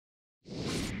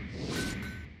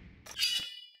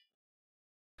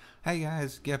Hey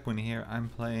guys, Ep1 here. I'm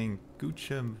playing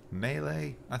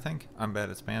Guacamelee, I think. I'm bad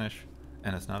at Spanish,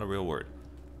 and it's not a real word.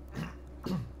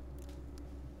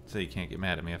 So you can't get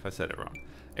mad at me if I said it wrong.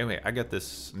 Anyway, I got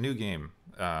this new game,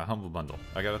 Humble Bundle.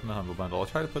 I got it in the Humble Bundle. I'll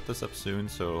try to put this up soon,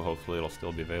 so hopefully it'll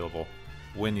still be available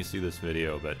when you see this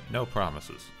video, but no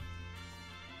promises.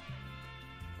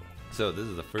 So this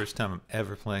is the first time I'm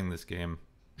ever playing this game,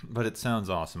 but it sounds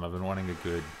awesome. I've been wanting a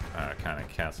good kind of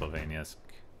Castlevania-esque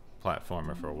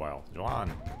platformer for a while.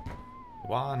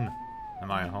 Juan,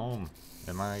 am I home?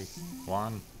 Am I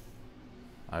Juan?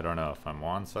 I don't know if I'm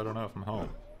Juan, so I don't know if I'm home.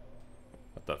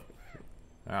 What the?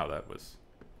 Oh, that was...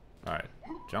 Alright,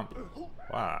 jump.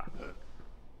 Wow.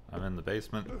 I'm in the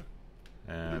basement,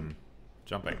 and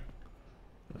jumping.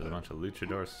 There's a bunch of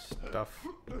luchador stuff.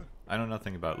 I know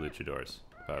nothing about luchadors,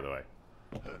 by the way.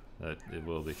 That it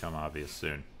will become obvious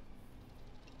soon.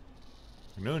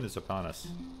 Noon is upon us.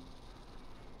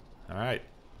 Alright,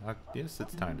 I guess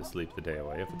it's time to sleep the day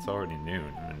away. If it's already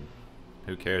noon, I mean,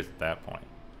 who cares at that point?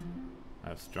 I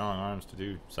have strong arms to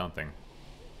do something.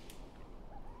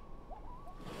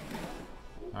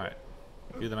 Alright,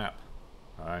 view the map.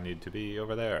 I need to be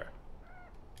over there.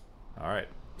 Alright,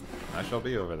 I shall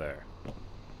be over there.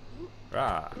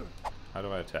 Rah! How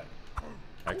do I attack?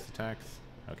 X attacks?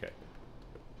 Okay.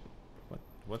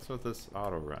 What's with this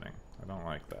auto running? I don't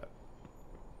like that.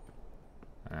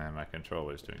 And my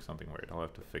controller's doing something weird. I'll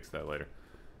have to fix that later.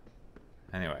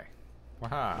 Anyway.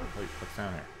 Waha! Wait, what's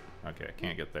down here? Okay, I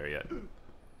can't get there yet.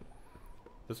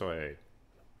 This way.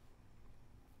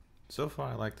 So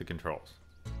far, I like the controls.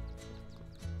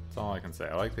 That's all I can say.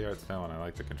 I like the art style and I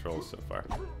like the controls so far.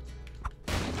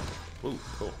 Ooh,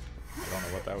 cool. I don't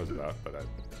know what that was about, but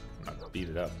I beat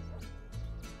it up.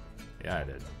 Yeah, I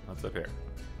did. What's up here?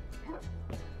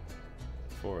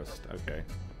 Forest, okay.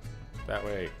 That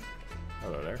way.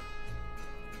 Hello there.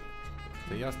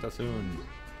 Fiesta soon.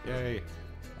 Yay.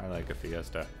 I like a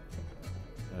fiesta.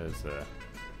 There's a...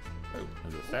 Oh,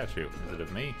 there's a statue. Is it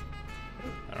of me?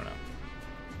 I don't know.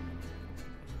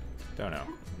 Don't know.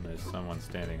 And there's someone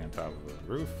standing on top of a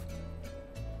roof.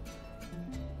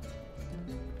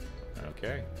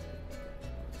 Okay.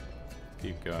 Let's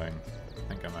keep going. I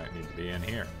think I might need to be in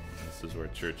here. This is where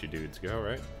churchy dudes go,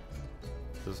 right?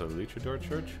 Is this a luchador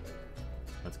church?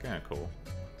 That's kind of cool.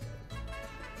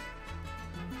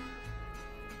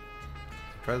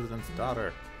 President's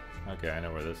daughter. Okay, I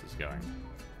know where this is going.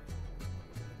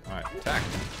 Alright, attack!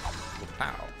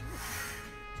 Pow!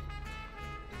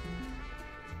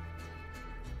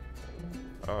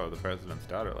 Oh, the president's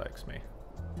daughter likes me.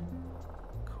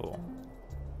 Cool.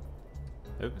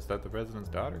 Oop, is that the president's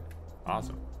daughter?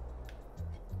 Awesome.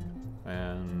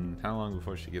 And how long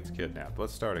before she gets kidnapped?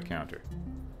 Let's start a counter.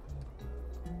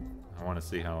 I want to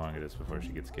see how long it is before she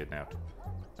gets kidnapped.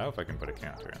 I hope I can put a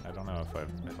counter in. I don't know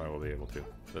if I will be able to,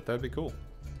 but that'd be cool.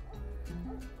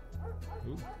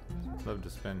 Ooh, love to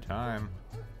spend time.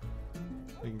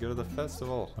 We can go to the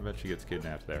festival. I bet she gets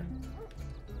kidnapped there.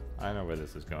 I know where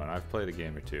this is going. I've played a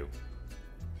game or two.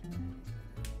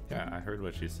 Yeah, I heard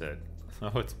what she said.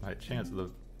 Oh, it's my chance.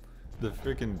 The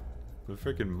freaking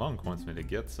monk wants me to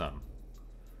get some.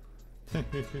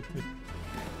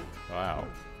 Wow.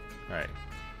 Right.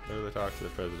 Go to talk to the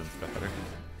president's daughter.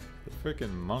 The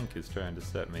freaking monk is trying to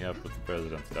set me up with the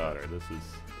president's daughter. This is...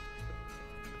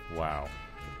 Wow.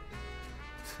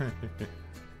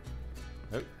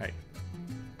 Oh, hey.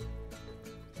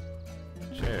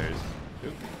 Chairs.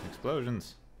 Oop,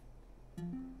 explosions.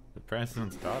 The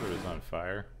president's daughter is on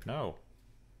fire. No.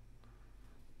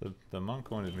 The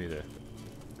monk wanted me to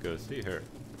go see her.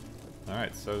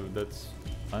 Alright, so that's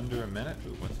under a minute.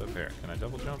 Ooh, what's up here? Can I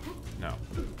double jump? No.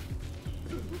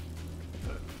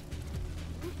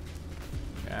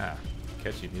 Yeah,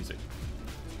 catchy music.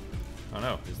 Oh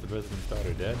no, is the president's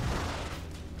daughter dead?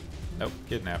 Nope,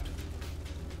 kidnapped.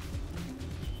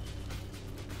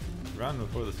 Run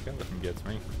before the skeleton gets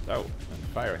me. Oh,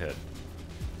 and firehead.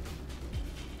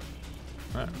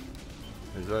 Huh.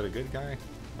 Is that a good guy?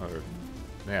 Or,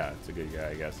 yeah, it's a good guy,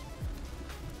 I guess.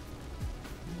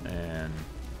 And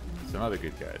some other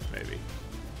good guys, maybe.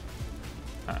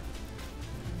 Huh.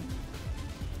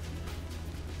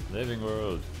 Living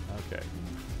world. Okay.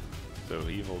 So,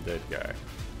 evil dead guy.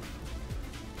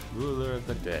 Ruler of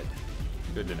the dead.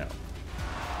 Good to know.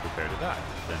 Prepare to die.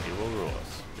 Then he will rule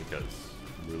us. Because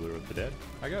ruler of the dead,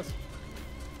 I guess.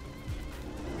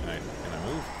 Can I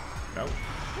move? No.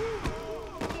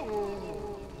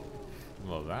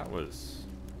 Well, that was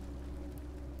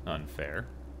unfair.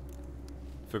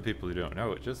 For people who don't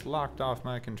know, it just locked off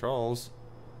my controls.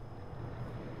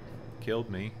 Killed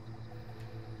me.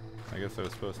 I guess I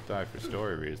was supposed to die for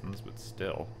story reasons, but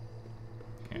still.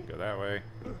 Can't go that way.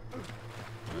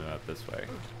 Not this way.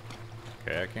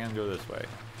 Okay, I can go this way.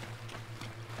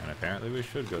 And apparently we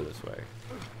should go this way.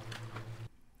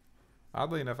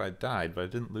 Oddly enough, I died, but I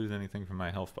didn't lose anything from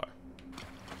my health bar.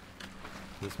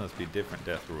 This must be different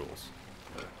death rules.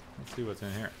 Let's see what's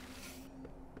in here.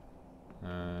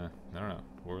 I don't know.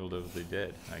 World of the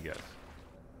Dead, I guess.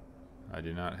 I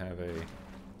do not have a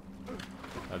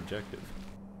objective.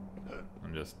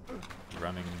 I'm just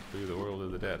running through the world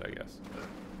of the dead, I guess.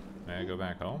 May I go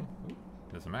back home? Ooh,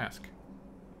 there's a mask.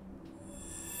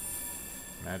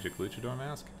 Magic luchador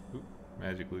mask? Ooh,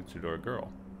 magic luchador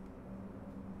girl.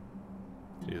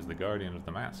 She is the guardian of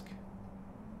the mask.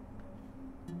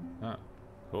 Oh,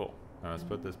 cool. Now let's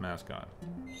put this mask on.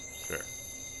 Sure.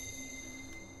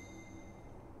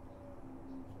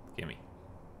 Gimme.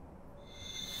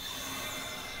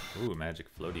 Ooh, magic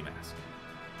floaty mask.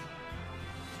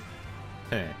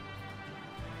 Hey.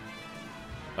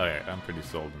 Okay, I'm pretty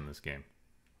sold in this game.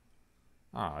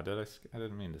 Ah, I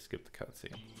didn't mean to skip the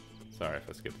cutscene. Sorry if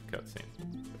I skipped the cutscene.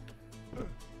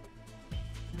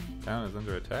 Town is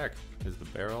under attack. Is the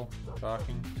barrel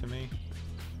talking to me?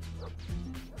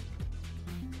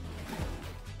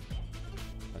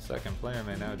 A second player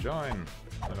may now join.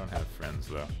 I don't have friends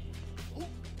though.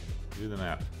 Do the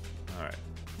map. Alright.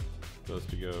 Supposed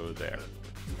to go there.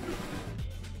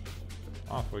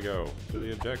 Off we go to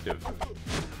the objective.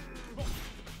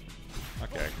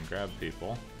 Okay, I can grab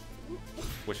people.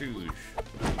 Whooshoosh.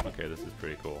 Okay, this is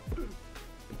pretty cool.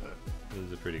 This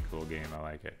is a pretty cool game. I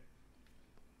like it.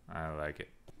 I like it.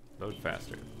 Load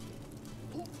faster.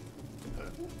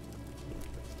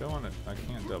 Still want to. I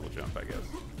can't double jump, I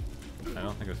guess. I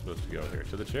don't think I'm supposed to go here.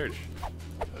 To the church.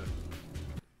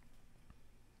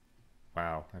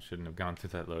 Wow, I shouldn't have gone through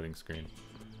that loading screen.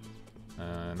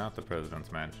 Not the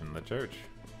president's mansion, the church.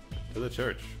 To the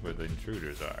church, where the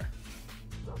intruders are.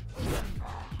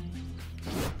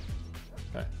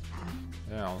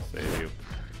 Yeah, I'll save you.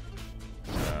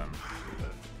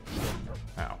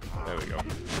 Ow, there we go.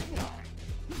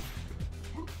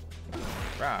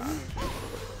 Rah!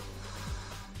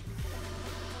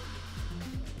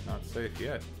 Not safe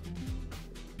yet.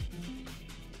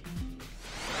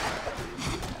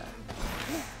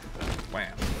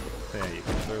 Wham! There, you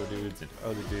can throw dudes into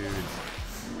other dudes,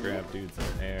 grab dudes in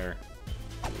the air.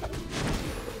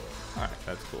 Alright,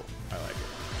 that's cool. I like it.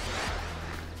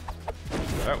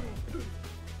 Oh!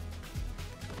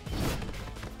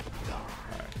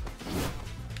 Alright.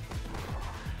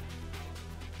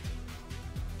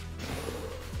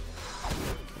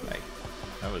 Hey,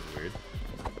 that was weird.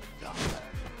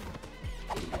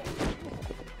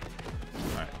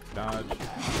 Alright, dodge.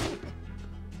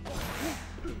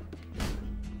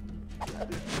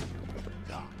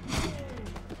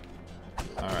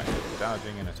 Alright,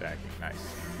 dodging and attacking. Nice.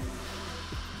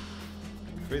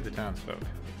 Free the townsfolk.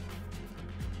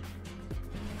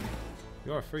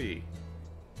 You're free.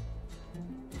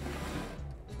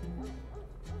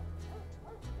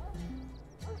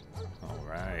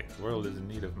 Alright, the world is in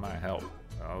need of my help.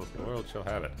 Well, the world shall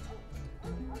have it.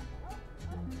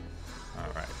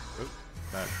 Alright. Oop,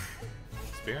 that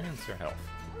experience or health?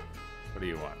 What do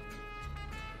you want?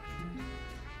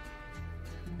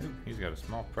 Ooh, he's got a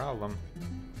small problem.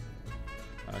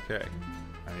 Okay,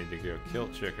 I need to go kill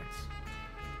chickens.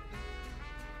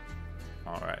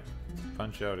 Alright,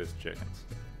 punch out his chickens.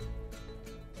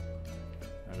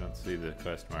 I don't see the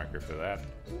quest marker for that.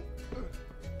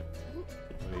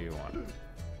 What do you want?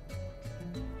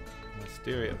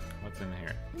 Mysteria. What's in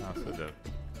here? Also the...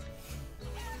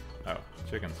 Oh,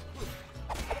 chickens.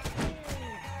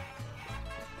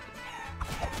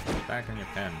 Back in your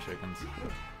pen, chickens.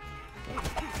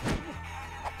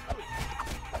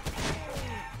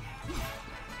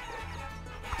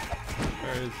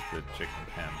 Where is the chicken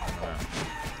pen?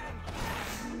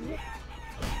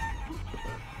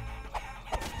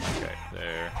 Okay,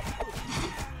 there.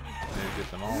 Maybe get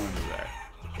them all into there.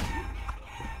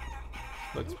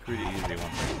 Looks pretty easy once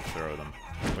I can throw them.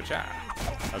 Which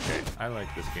okay, I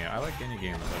like this game. I like any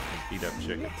game that lets me beat up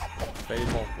chickens.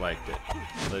 Fable, liked it.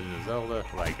 Legend of Zelda,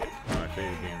 like it. One of my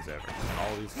favorite games ever. And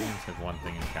all these games have one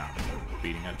thing in common.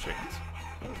 Beating up chickens.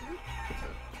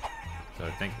 So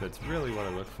I think that's really what I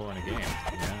look for in a game,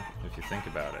 you know, if you think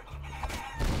about it.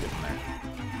 Getting there.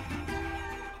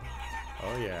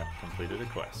 Oh yeah, completed a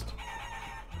quest.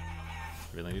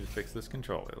 Really need to fix this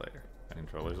controller later. The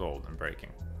controller's old and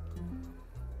breaking.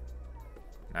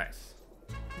 Nice.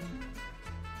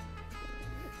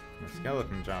 The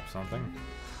skeleton dropped something.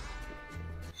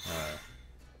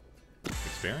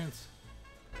 Experience?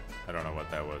 I don't know what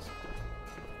that was.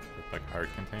 Looked like a heart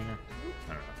container?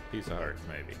 I don't know. Piece of heart,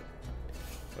 maybe.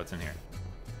 What's in here?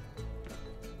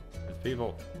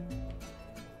 People.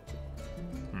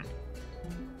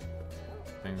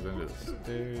 Things under the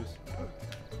stairs.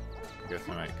 I guess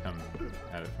I might come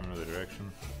at it from another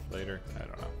direction later. I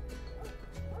don't know.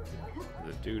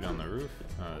 There's a dude on the roof.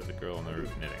 There's a girl on the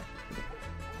roof knitting.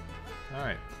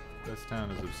 Alright. This town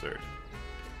is absurd.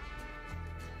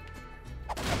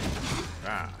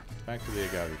 Ah! Back to the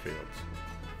agave fields.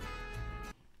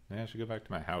 Maybe I should go back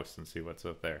to my house and see what's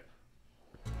up there.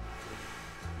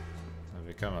 I've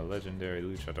become a legendary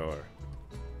luchador.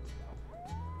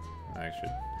 I should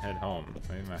head home.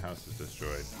 Maybe my house is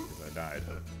destroyed because I died.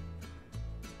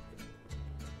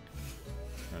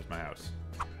 There's my house.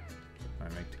 I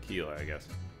make tequila, I guess.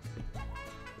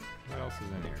 What else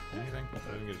is in here? Anything?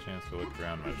 I didn't get a chance to look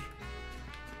around much.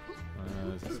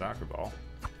 There's a soccer ball.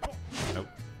 Nope.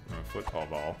 Or a football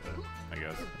ball, I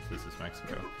guess. This is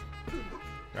Mexico.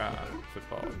 Ah,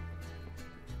 football.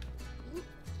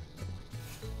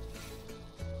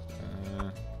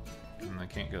 I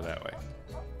can't go that way.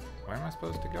 Where am I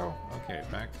supposed to go? Okay,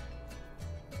 back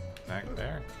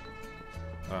there.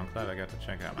 Well, I'm glad I got to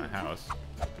check out my house.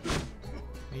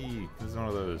 Hey, this is one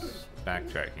of those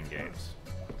backtracking games,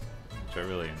 which I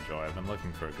really enjoy. I've been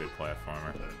looking for a good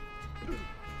platformer.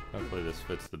 Hopefully this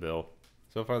fits the bill.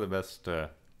 So far the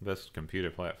best computer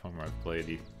platformer I've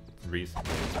played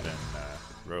recently has been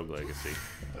Rogue Legacy.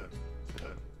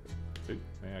 Ooh,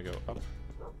 may I go up?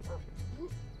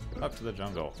 Up to the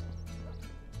jungle.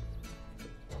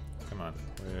 Come on.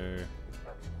 Where?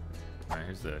 Alright,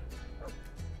 here's the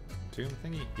tomb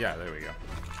thingy? Yeah, there we go.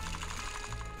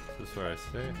 This is where I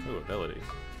stay. Ooh, abilities.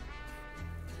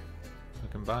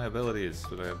 I can buy abilities,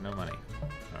 but I have no money.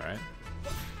 Alright.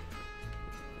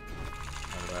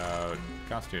 What about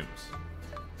costumes?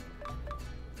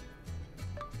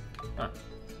 Huh.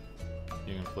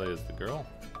 You can play as the girl?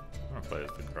 I want to play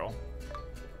as the girl.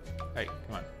 Hey,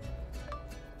 come on.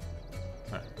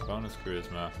 Right, bonus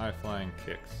charisma, high flying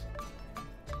kicks.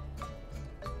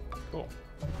 Cool.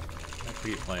 I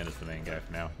keep playing as the main guy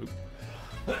for now. Oop.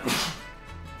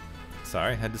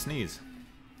 Sorry, had to sneeze.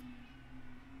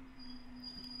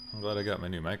 I'm glad I got my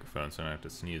new microphone so I don't have to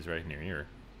sneeze right in your ear.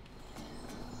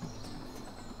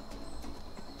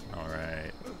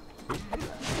 Alright.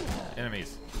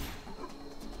 Enemies.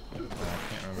 I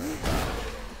can't remember the dodge.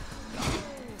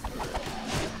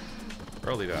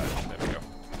 Early dodge. There we go.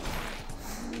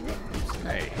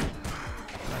 Hey.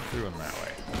 I threw him that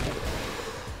way.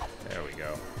 There we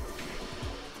go.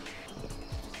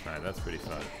 Alright, that's pretty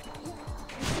fun.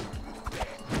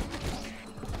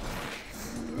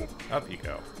 Up you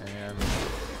go. And...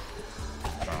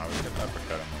 oh, I was going to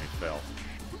uppercut him when he fell.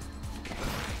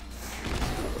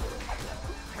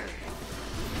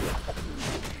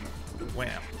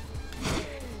 Wham!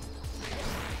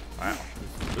 Wow.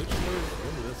 Luchadors?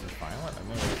 Ooh, this is violent. I've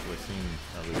never actually seen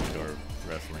a luchador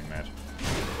wrestling match.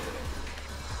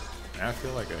 And I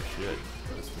feel like I should,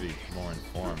 just to be more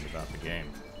informed about the game.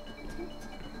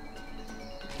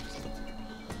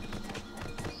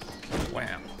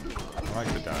 Wham! I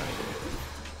like the dodge.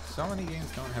 So many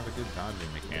games don't have a good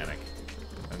dodging mechanic.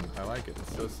 And I like it.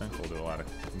 It's so central to a lot of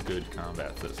good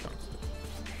combat systems.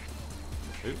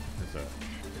 Ooh, there's a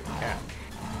cat.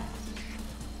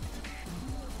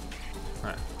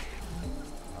 Huh.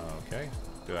 Okay.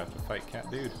 Do I have to fight Cat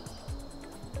Dude?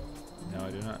 No,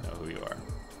 I do not know who you are.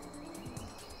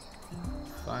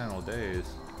 Final days.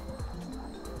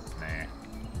 Nah.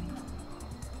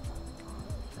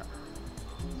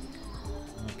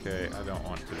 Okay, I don't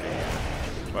want to be...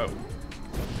 whoa.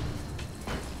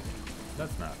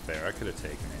 That's not fair. I could have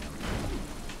taken him.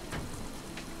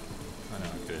 I know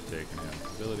I could have taken him.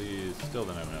 Abilities. Still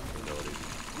don't have enough abilities.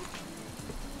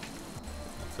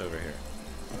 What's over here?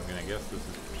 I'm gonna guess this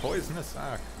is poisonous.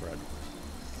 Ah, crud.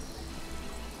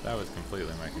 That was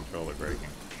completely my controller breaking.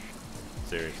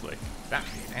 Seriously. That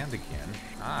and again.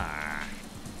 Ah.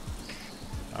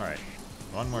 Alright.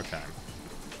 One more time.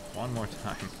 One more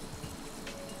time.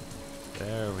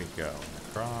 There we go.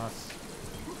 Across.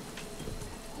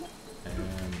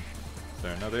 And is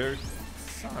there another?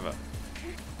 Son of a...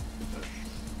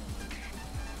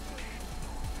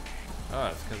 oh,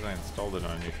 it's because I installed it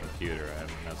on a new computer. I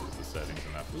haven't messed with the settings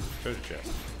enough. Ooh, treasure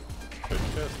chest.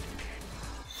 Treasure chest.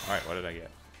 Alright, what did I get?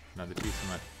 Another piece of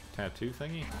my tattoo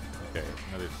thingy? Okay,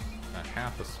 another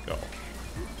half a skull.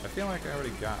 I feel like I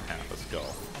already got half a skull.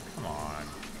 Oh, come on.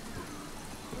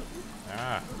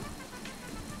 Ah.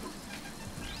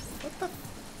 What the?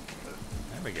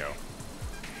 There we go.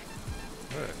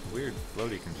 Ugh, weird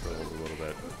floaty controls a little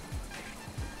bit.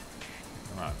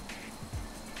 Come on.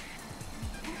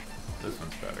 This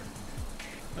one's better.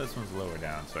 This one's lower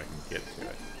down so I can get to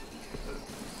it.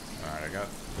 Alright, I I got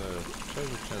the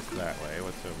treasure chest that way.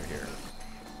 What's over here?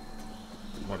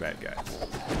 More bad guys.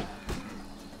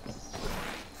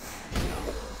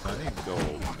 So I need gold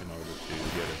in order to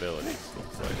get abilities,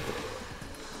 looks like.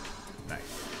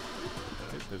 Nice.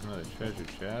 There's another treasure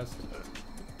chest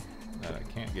that I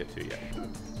can't get to yet.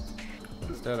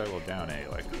 Instead I will down A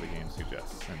like the game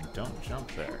suggests. And don't jump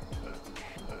there.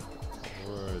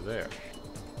 Or there.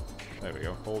 There we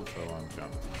go. Hold for a long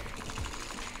jump.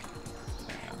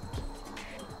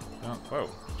 And jump. Whoa!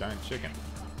 Giant chicken.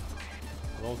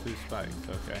 Roll 2 spikes.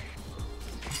 Okay.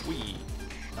 Whee!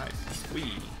 Nice.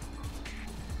 Whee!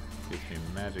 Gives me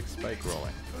magic spike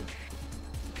rolling.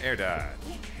 Air dodge.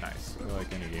 Nice. I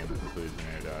like any game that includes an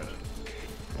air dodge.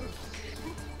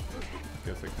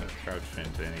 Guess I can't crouch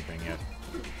into anything yet.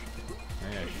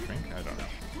 May I shrink? I don't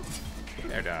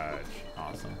know. Air dodge.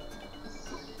 Awesome.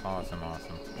 Awesome,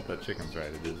 awesome. That chicken's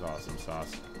right. It is awesome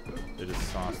sauce. It is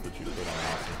sauce that you put on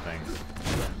awesome things.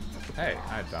 Hey,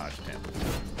 I dodged him.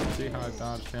 See how I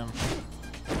dodged him?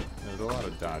 There's a lot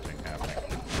of dodging happening.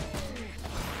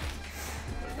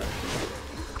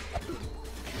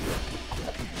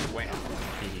 Wham!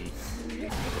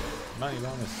 Money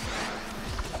bonus.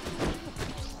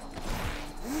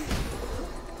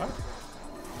 What?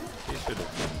 He should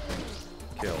have been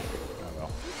killed. Oh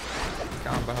well.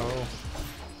 Combo.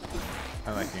 I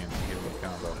like games that give me a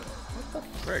combo. What the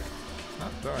frick? It's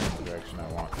not going in the direction I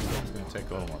want. It's going to take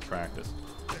a little more practice.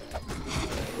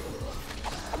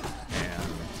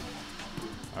 And...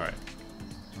 alright.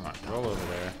 Come on, roll over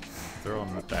there. Throw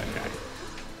him at that guy.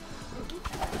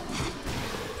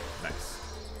 Nice.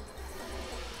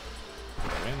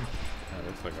 Win. That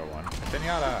looks like I won.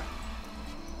 Pinata!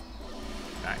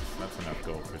 Nice, that's enough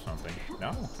gold for something.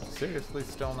 No, seriously,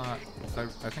 still not. I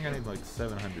think I need like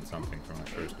 700 something for my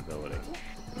first ability.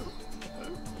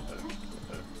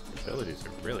 Abilities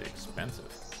are really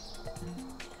expensive.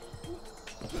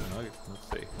 Let's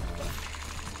see.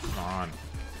 Come on,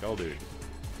 Skull Dude.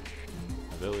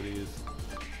 Abilities.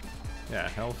 Yeah,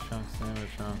 health chunk, stamina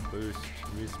chunk, boost,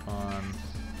 respawn,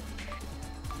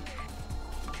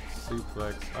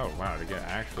 suplex. Oh wow, to get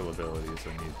actual abilities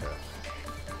I need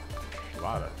to... a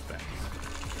lot of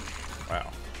things.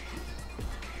 Wow.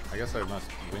 I guess I must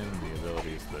win the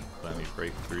abilities that let me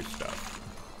break through stuff.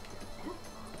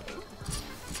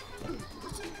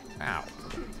 Ow.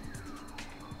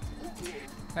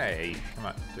 Hey, come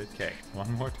on, good K.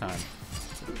 One more time.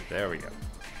 There we go.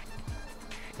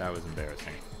 That was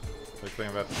embarrassing. Looks like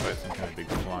I'm about to fight some kind of big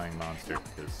flying monster,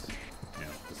 because, you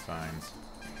know, the signs.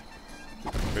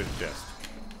 Treasure chest.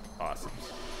 Awesome.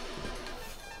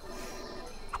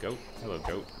 Goat. Hello,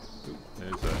 goat. Ooh,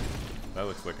 there's a... that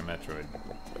looks like a Metroid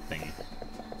thingy.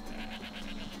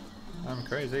 I'm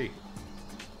crazy.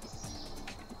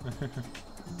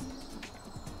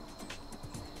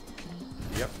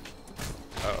 Yep.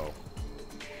 Uh-oh.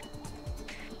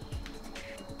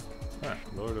 Huh,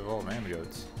 Lord of all man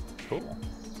goats. Cool.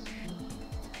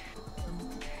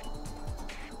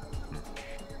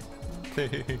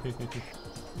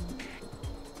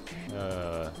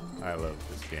 I love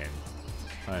this game.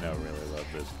 I know, really love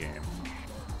this game.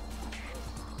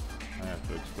 I have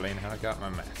to explain how I got my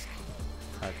mask.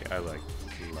 Okay, I like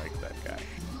that guy.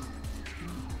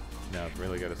 Now I've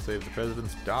really got to save the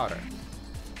president's daughter.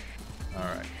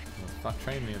 Alright, well,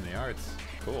 train me in the arts.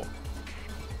 Cool.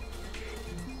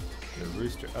 The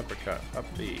rooster uppercut, up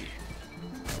B.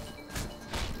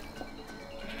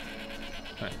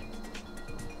 Huh.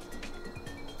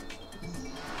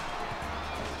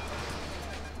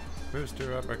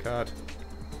 Rooster uppercut.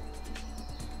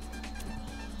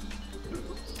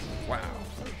 Wow.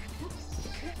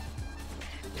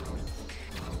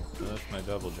 So that's my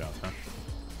double jump, huh?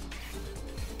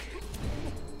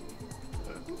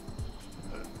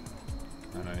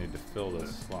 And I need to fill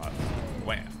this slot.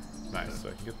 Wham! Nice, so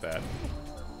I can get that.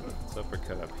 Let's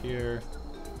uppercut up here.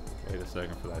 Wait a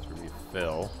second for that to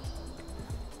refill.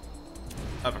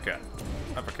 Uppercut.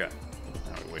 Uppercut.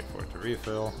 Now we wait for it to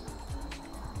refill.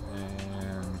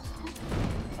 And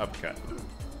uppercut.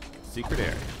 Secret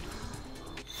area.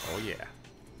 Oh yeah.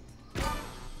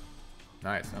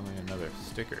 Nice, only another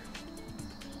sticker.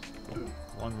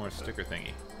 One more sticker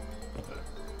thingy.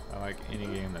 I like any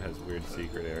game that has weird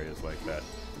secret areas like that.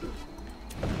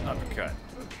 Uppercut.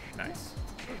 Nice.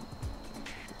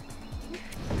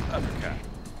 Uppercut.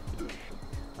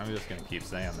 I'm just gonna keep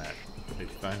saying that. If you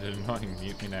find it annoying,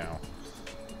 mute me now.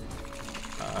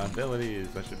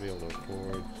 Abilities, I should be able to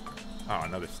afford. Oh,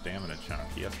 another stamina chunk.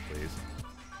 Yes, please.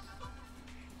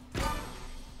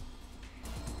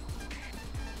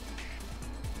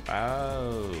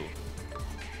 Oh.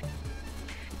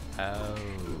 Oh.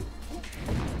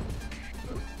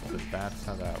 So that's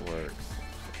how that works.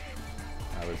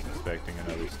 I was expecting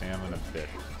another stamina bit.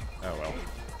 Oh well.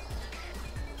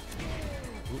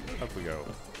 Oop, up we go.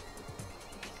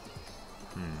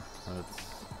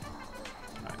 Let's...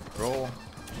 Alright, roll.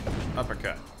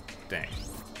 Uppercut. Dang.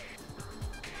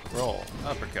 Roll.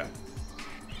 Uppercut.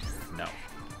 No.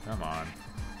 Come on.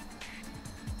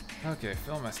 Okay,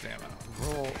 fill my stamina.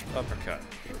 Roll. Uppercut.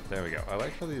 There we go. I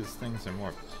like how these things are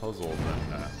more puzzle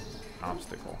than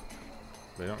obstacle.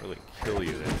 They don't really kill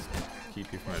you, they just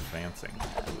keep you from advancing.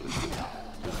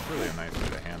 It's really a nice way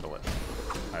to handle it,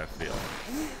 I feel.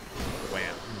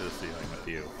 Wham! Into the ceiling with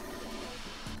you.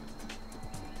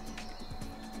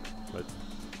 But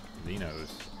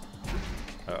Vino's.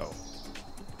 Uh-oh.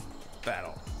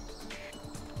 Battle.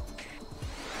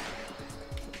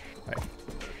 Hey.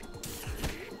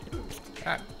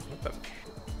 Ah! What the?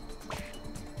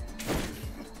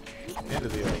 Into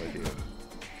the oil with you.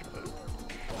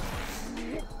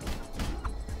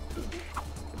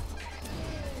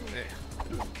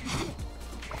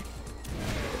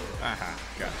 Aha,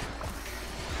 gotcha.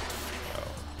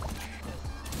 Oh.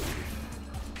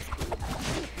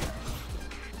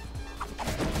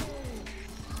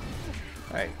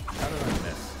 Hey, how did I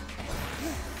miss?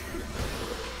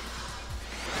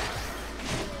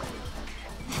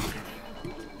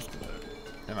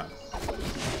 Come on.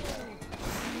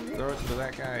 Throw it to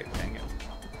that guy. Dang it.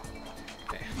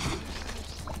 Damn.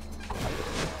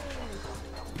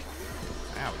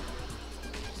 Ow.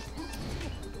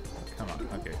 Come on.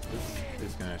 Okay, this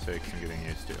is gonna take some getting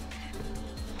used to.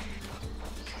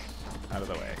 Out of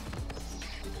the way.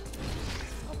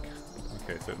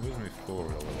 Okay, so it moves me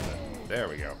forward a little bit. There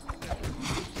we go.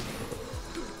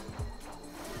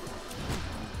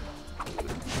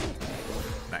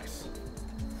 Nice.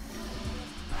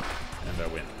 And I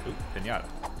win. Oop, pinata.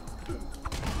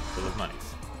 For those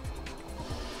monies.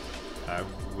 I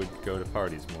would go to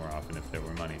parties more often if there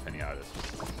were money pinatas.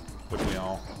 Wouldn't we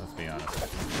all? Let's be honest.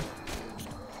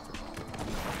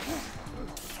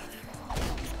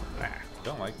 Ah,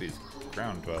 don't like these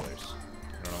ground dwellers.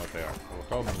 I don't know what they are. We'll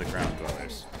call them the ground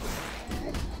dwellers.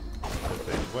 Because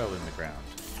they dwell in the ground.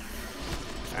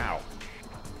 Ow!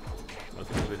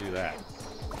 Wasn't able to do that.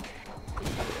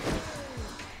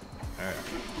 There.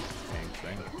 Same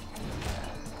thing.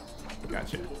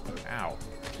 Gotcha. Ow.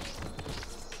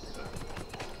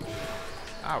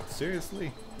 Ow,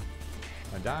 seriously?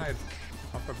 I died?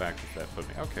 How far back does that put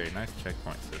me? Okay, nice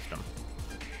checkpoint system.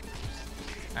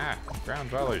 Ah, ground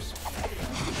dwellers.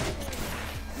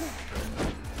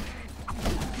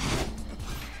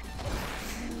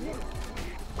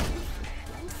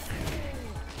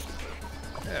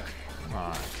 Ugh, come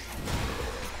on.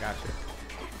 Gotcha.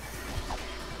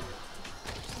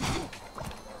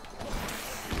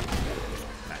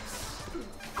 Nice.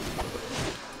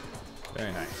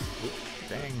 Very nice. Oop,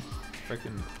 dang.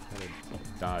 Frickin' gotta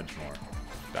dodge more.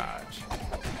 Dodge.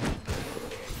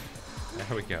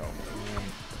 There we go.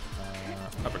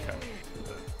 And, uppercut.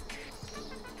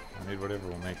 I need whatever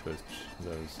will make those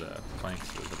planks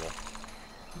visible.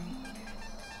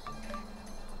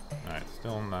 Alright,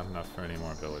 still not enough for any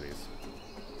more abilities.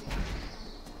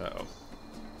 Uh-oh.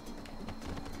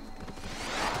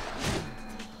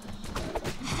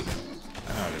 I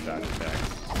know how to dodge attacks.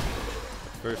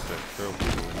 First I throw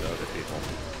people into other people.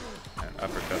 And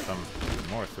uppercut them. And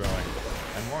more throwing.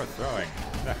 And more throwing.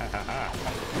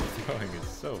 Throwing is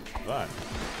so fun.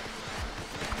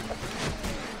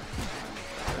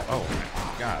 Oh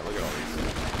my god, look at all these.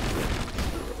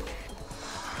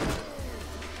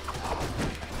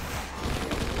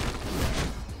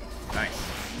 Nice.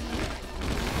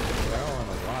 Throw on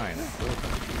the line.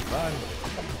 Fun.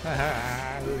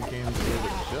 Haha, the game's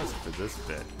over just for this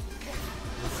bit.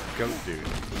 This goat dude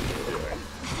is doing.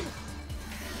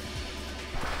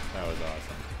 That was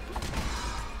awesome.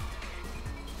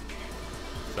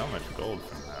 So much gold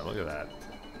from that. Look at that.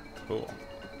 Cool.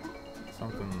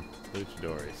 Something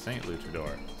Luchadori. Saint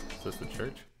Luchador. Is this the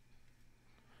church?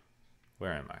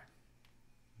 Where am I?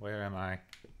 Where am I?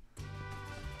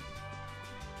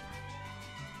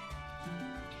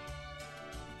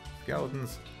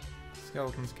 Skeletons.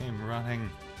 Skeletons came running.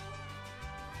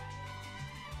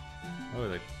 Oh,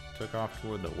 they took off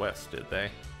toward the west, did they?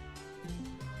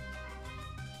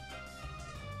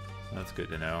 That's good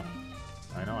to know.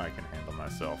 I know I can handle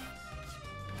myself.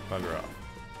 Bugger off.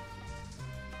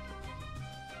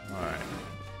 Alright.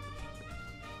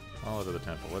 Follow to the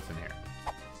temple. What's in here?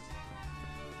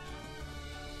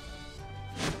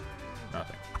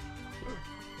 Nothing.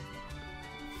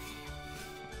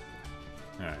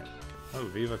 Alright. Oh,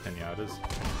 Viva Pinatas.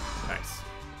 Nice.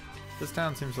 This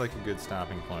town seems like a good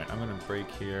stopping point. I'm gonna break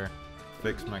here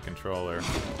fix my controller.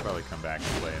 I'll probably come back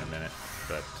and play in a minute,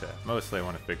 but mostly I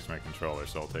want to fix my controller,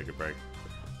 so I'll take a break.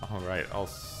 Alright, I'll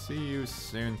see you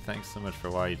soon. Thanks so much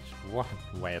for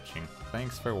watching.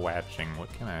 Thanks for watching. What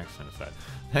kind of accent is that?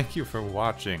 Thank you for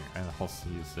watching, and I'll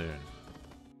see you soon.